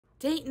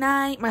Date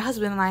night. My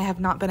husband and I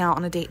have not been out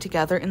on a date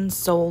together in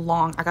so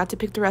long. I got to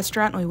pick the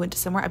restaurant and we went to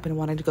somewhere I've been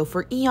wanting to go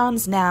for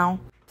eons now.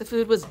 The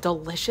food was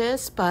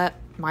delicious, but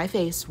my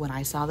face when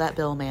I saw that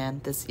bill,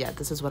 man, this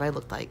is what I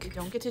looked like. We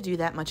don't get to do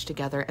that much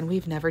together, and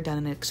we've never done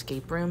an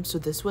escape room, so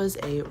this was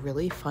a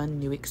really fun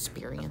new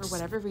experience. For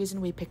whatever reason,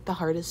 we picked the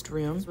hardest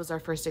room. This was our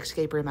first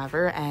escape room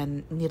ever,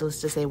 and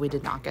needless to say, we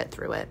did not get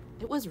through it.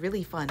 It was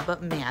really fun,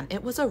 but man,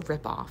 it was a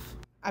ripoff.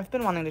 I've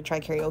been wanting to try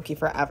karaoke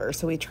forever,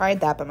 so we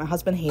tried that, but my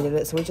husband hated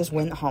it, so we just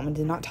went home and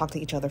did not talk to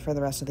each other for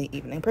the rest of the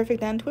evening.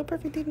 Perfect end to a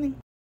perfect evening.